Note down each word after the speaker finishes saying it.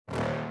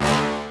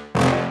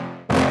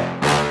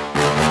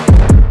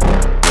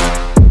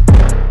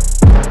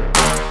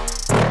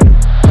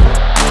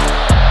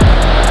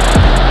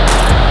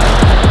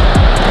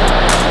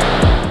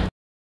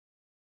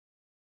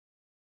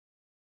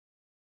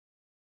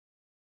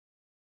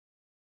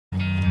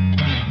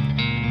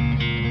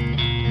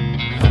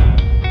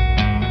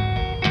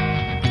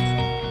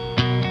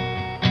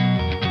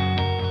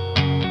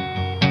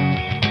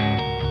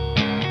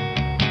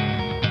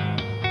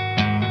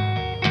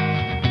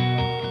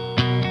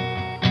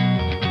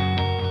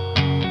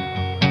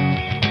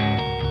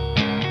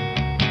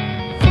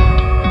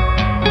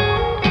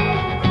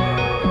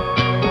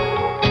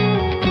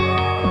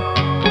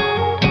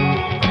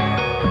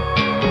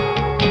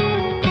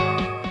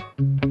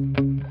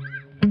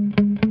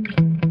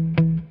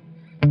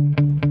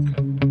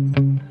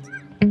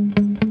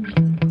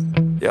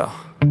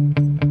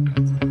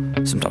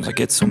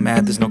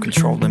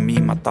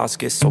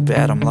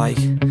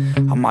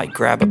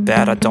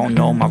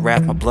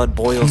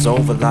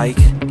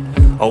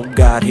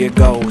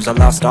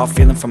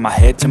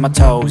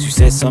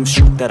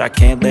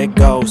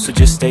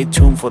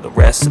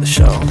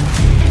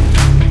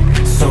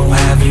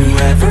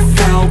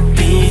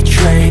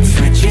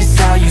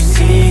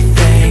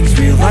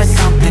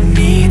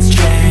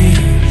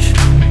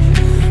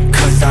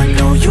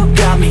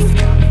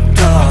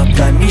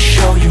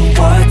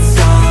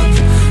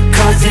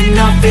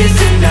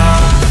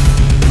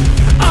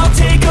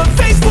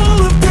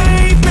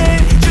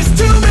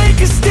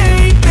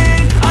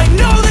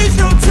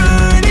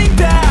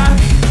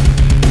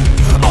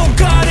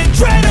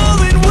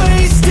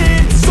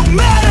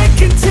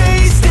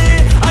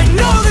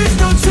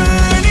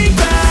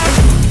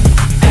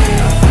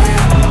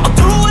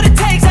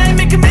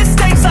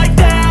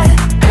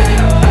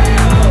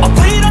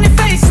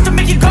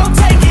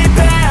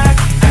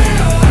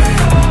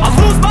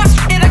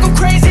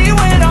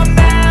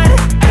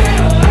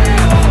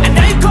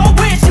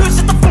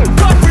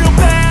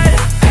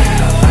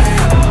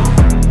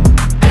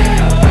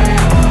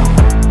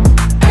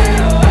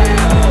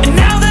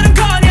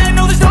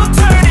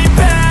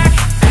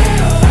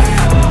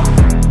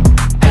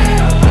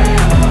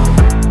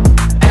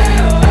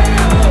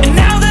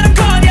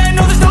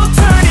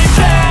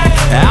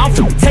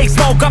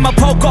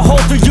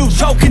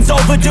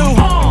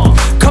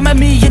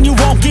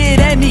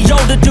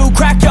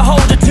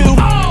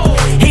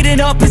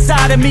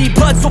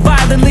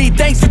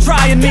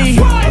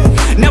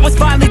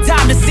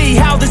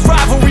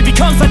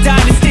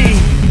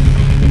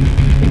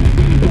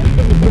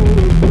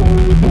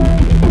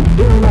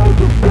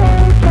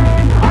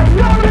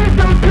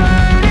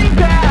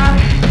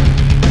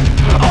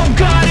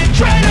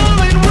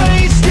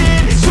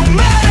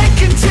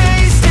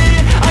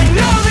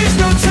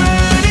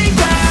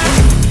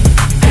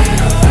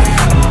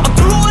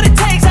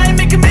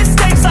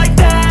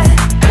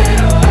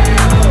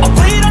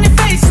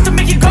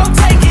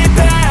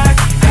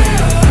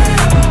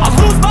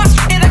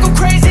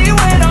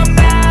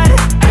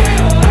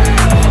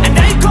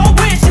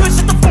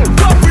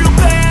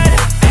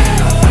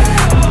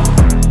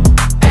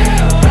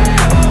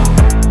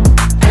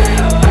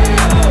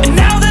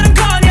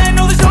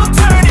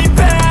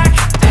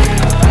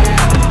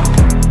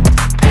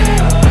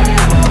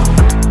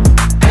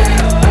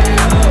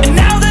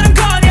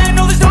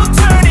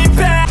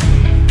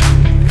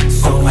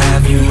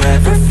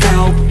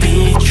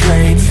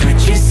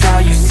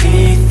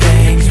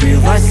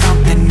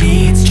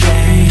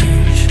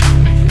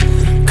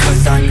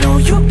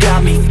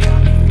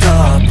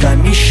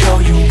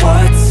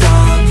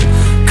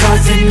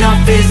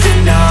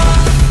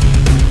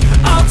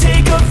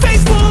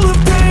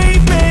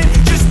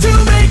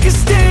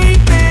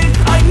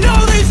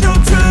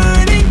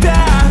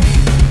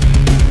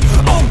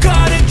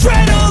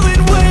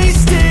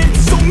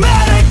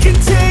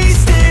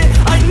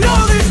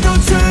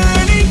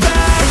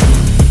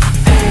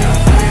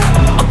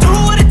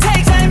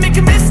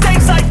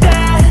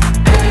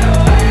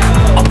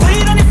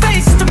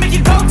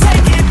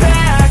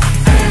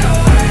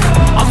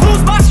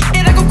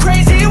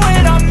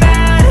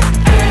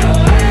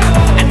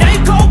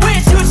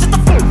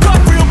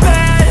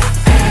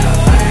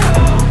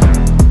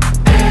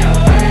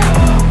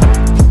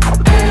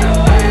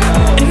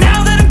And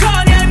now that I'm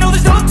gone, yeah, I know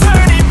there's no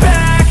turning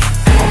back.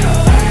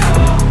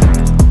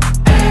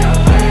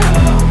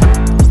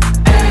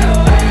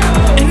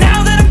 And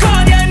now that I'm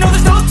gone, yeah, I know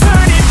there's no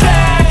turning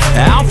back.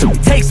 I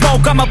don't take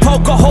smoke, I'ma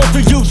poke a hole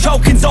through you,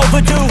 choking's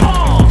overdue.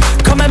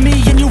 Come at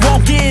me and you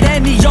won't get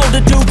any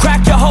older, dude.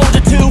 Crack your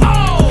holder too.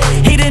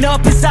 Heating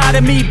up inside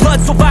of me,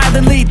 blood so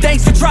violently.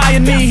 Thanks for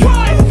trying me.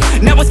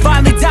 Now it's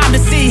finally time to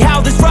see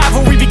how this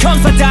rivalry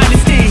becomes a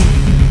dynasty.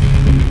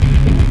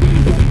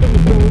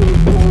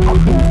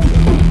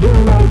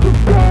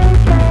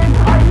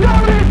 I know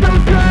there's no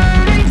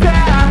turning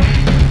back.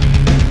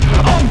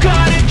 Oh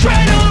God,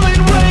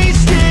 adrenaline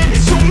wasted,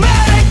 so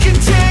mad I can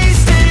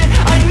taste it.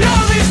 I know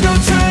there's no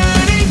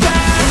turning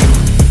back.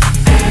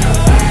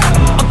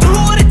 I'll do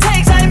what it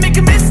takes, I ain't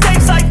making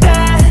mistakes like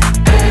that.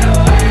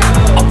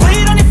 I'll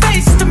bleed on your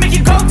face to make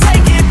you go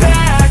take it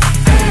back.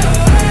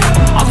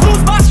 I'll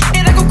lose my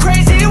shit, I go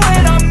crazy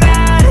when I'm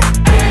mad.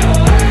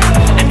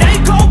 And now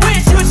you go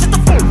wish you would shut the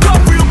fuck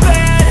up real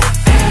bad.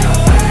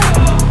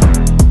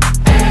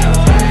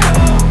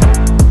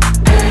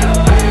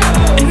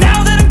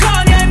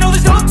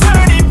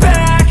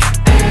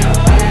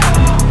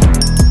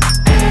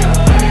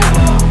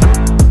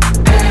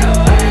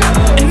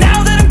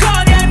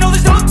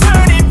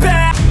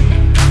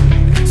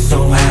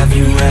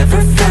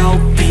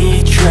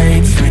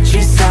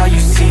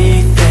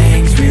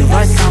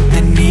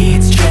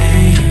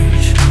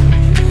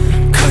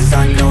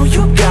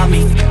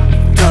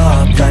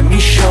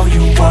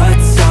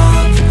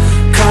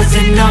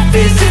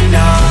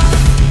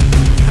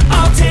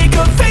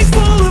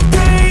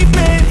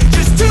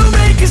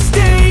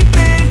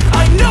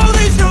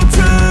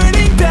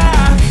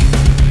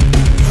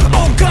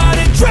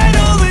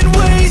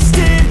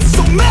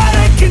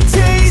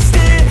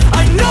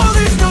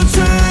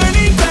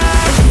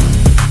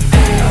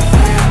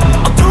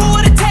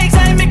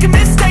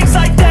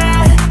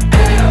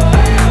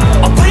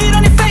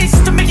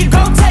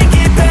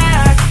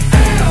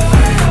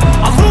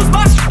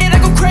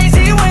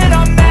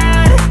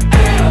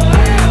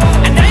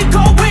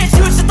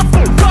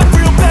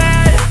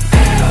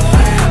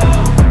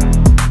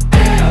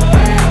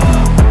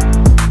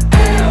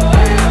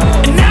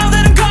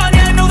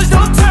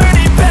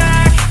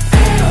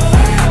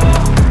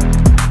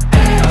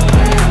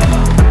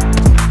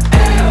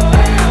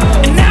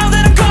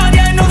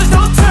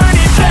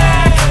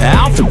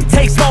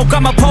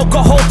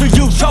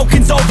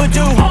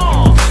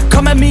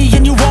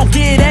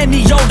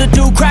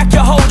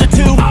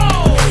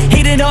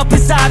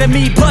 inside of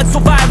me, blood so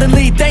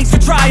violently, thanks for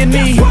trying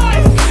me.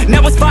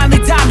 Now it's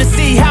finally time to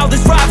see how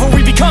this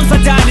rivalry becomes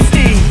my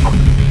dynasty.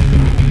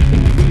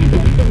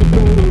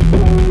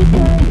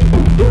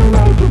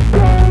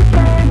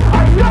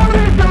 I know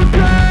there's no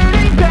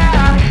turning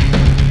back.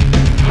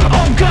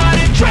 Oh God,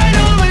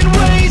 adrenaline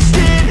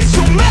wasted,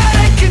 so mad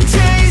I can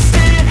taste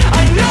it.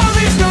 I know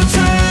there's no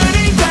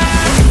turning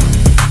back.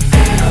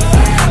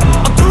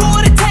 I'll do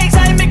what it takes,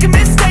 I ain't making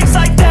mistakes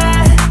like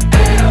that.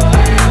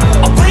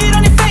 I'll bleed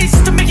on your face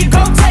just to make you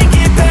go take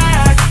it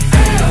back.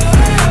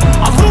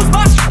 I'll lose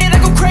my shit, I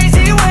go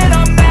crazy when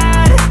I'm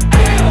mad.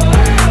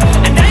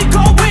 And now you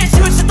gon' wish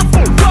you would shut the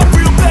fuck up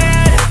real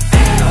bad.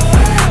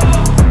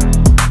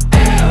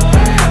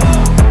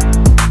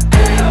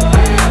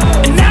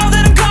 And now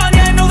that I'm gone,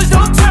 yeah, I know there's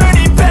no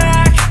turning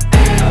back.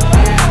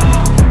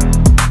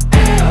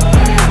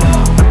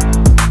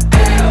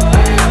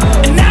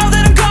 And now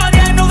that I'm gone,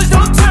 yeah, I know there's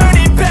no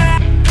turning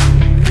back.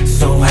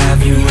 So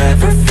have you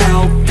ever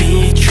felt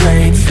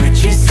betrayed?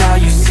 Switches how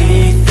you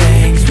see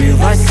things,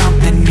 realize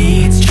something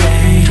needs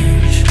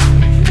change.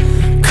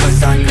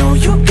 Cause I know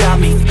you got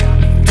me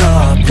f***ed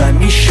up, let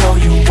me show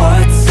you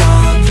what's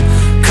up.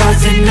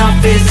 Cause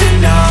enough is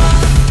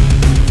enough.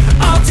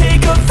 I'll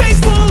take a face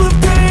full of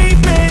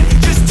pavement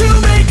just to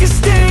make a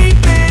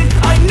statement.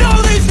 I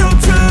know there's no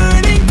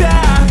turning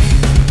back.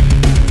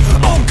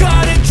 Oh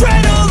God,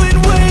 adrenaline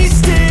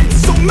wasted,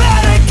 so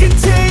mad I can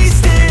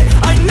taste it.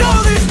 I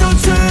know there's no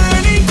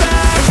turning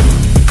back.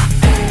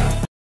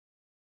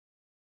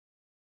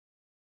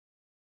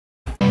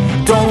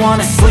 Don't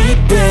wanna sleep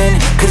in,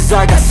 cause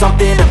I got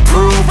something to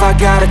prove. I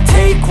gotta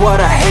take what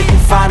I hate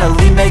and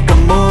finally make a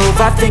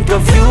move. I think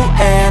of you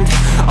and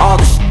all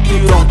the shit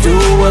you don't do.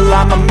 Well,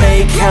 I'ma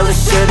make hella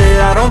sure